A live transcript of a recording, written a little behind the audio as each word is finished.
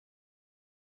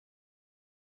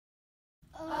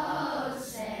Oh,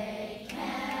 say,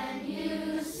 can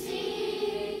you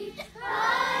see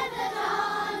by the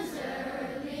dawn's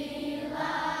early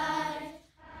light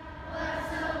what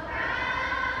so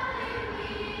proudly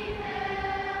we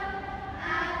hailed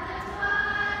at the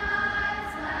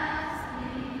twilight's last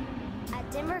gleam?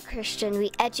 At Denver Christian,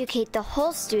 we educate the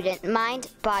whole student, mind,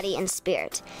 body, and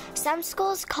spirit. Some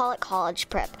schools call it college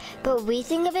prep, but we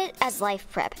think of it as life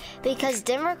prep because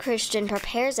Denver Christian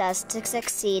prepares us to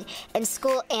succeed in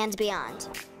school and beyond.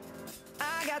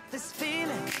 I got this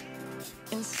feeling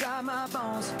inside my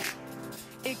bones.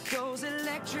 It goes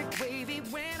electric wavy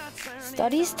when I turn.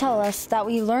 Studies tell us that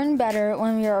we learn better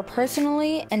when we are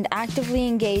personally and actively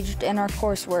engaged in our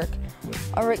coursework.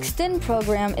 Our Extend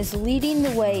program is leading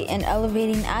the way in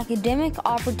elevating academic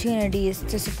opportunities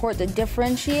to support the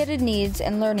differentiated needs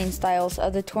and learning styles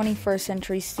of the 21st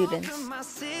century students.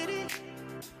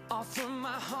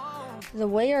 The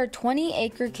way our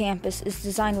 20-acre campus is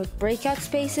designed with breakout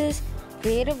spaces,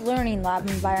 creative learning lab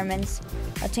environments,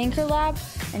 a Tinker Lab,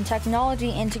 and technology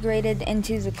integrated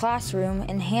into the classroom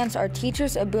enhance our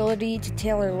teachers' ability to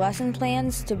tailor lesson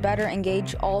plans to better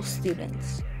engage all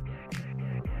students.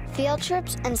 Field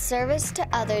trips and service to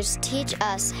others teach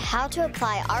us how to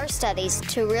apply our studies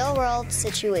to real-world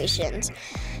situations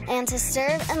and to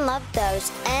serve and love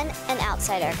those in and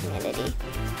outside our community.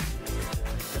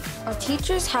 Our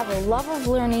teachers have a love of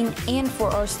learning and for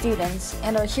our students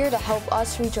and are here to help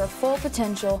us reach our full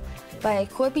potential by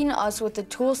equipping us with the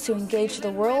tools to engage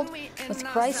the world with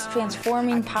Christ's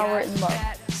transforming power and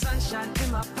love. Sunshine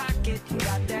in my pocket,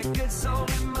 got that good soul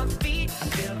in my feet. I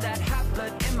feel that hot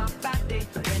blood in my body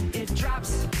when it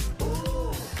drops.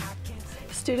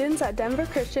 Students at Denver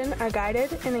Christian are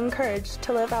guided and encouraged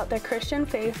to live out their Christian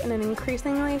faith in an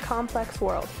increasingly complex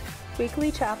world.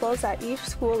 Weekly chapels at each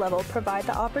school level provide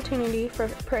the opportunity for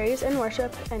praise and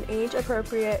worship and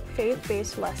age-appropriate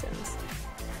faith-based lessons.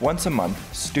 Once a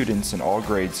month, students in all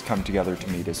grades come together to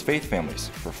meet as faith families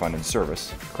for fun and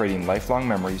service, creating lifelong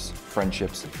memories,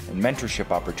 friendships, and mentorship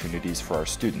opportunities for our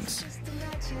students.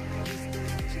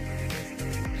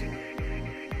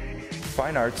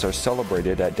 Fine arts are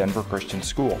celebrated at Denver Christian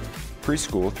School.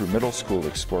 Preschool through middle school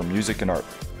explore music and art.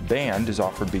 Band is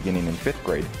offered beginning in 5th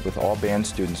grade, with all band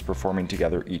students performing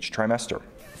together each trimester.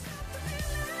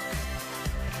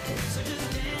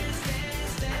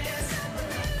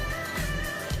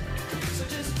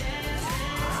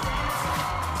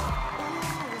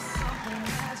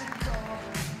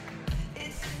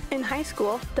 In high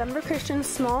school, Denver Christian's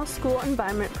small school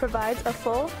environment provides a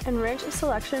full and rich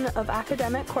selection of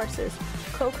academic courses,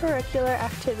 co-curricular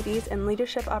activities, and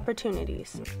leadership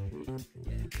opportunities.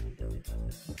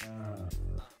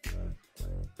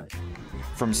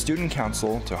 From student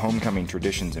council to homecoming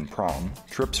traditions and prom,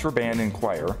 trips for band and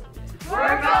choir,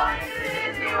 We're going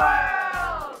to Disney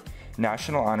World!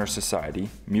 National Honor Society,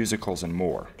 musicals, and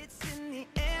more. It's in the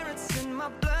air, it's in my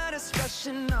blood, it's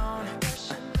rushing on.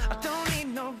 I don't need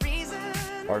no reason.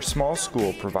 Our small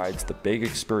school provides the big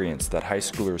experience that high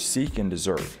schoolers seek and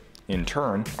deserve. In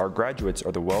turn, our graduates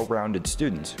are the well-rounded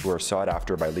students who are sought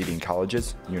after by leading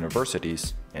colleges,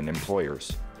 universities, and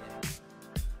employers.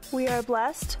 We are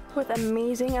blessed with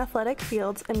amazing athletic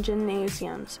fields and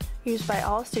gymnasiums used by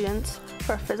all students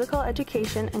for physical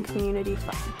education and community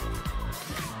fun.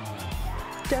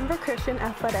 Denver Christian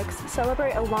Athletics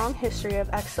celebrate a long history of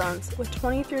excellence with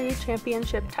 23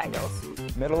 championship titles.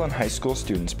 Middle and high school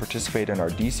students participate in our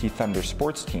DC Thunder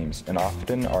sports teams and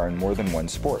often are in more than one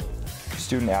sport.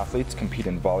 Student athletes compete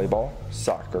in volleyball,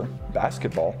 soccer,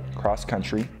 basketball, cross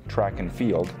country, track and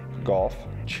field, golf,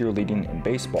 cheerleading, and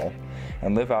baseball,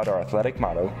 and live out our athletic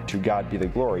motto, "To God be the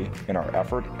glory," in our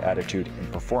effort, attitude,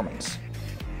 and performance.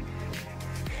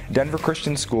 Denver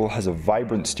Christian School has a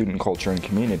vibrant student culture and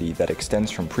community that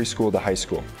extends from preschool to high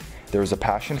school. There is a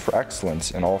passion for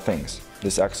excellence in all things.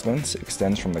 This excellence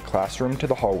extends from the classroom to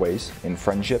the hallways, in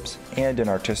friendships, and in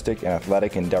artistic and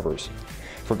athletic endeavors.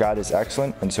 For God is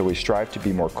excellent, and so we strive to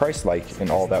be more Christ-like in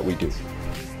all that we do.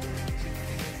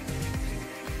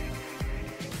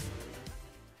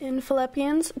 In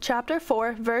Philippians chapter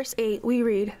 4, verse 8, we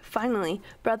read, "Finally,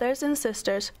 brothers and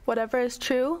sisters, whatever is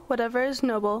true, whatever is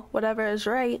noble, whatever is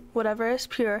right, whatever is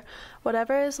pure,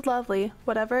 whatever is lovely,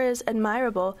 whatever is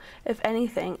admirable, if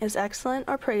anything is excellent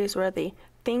or praiseworthy,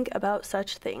 think about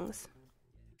such things."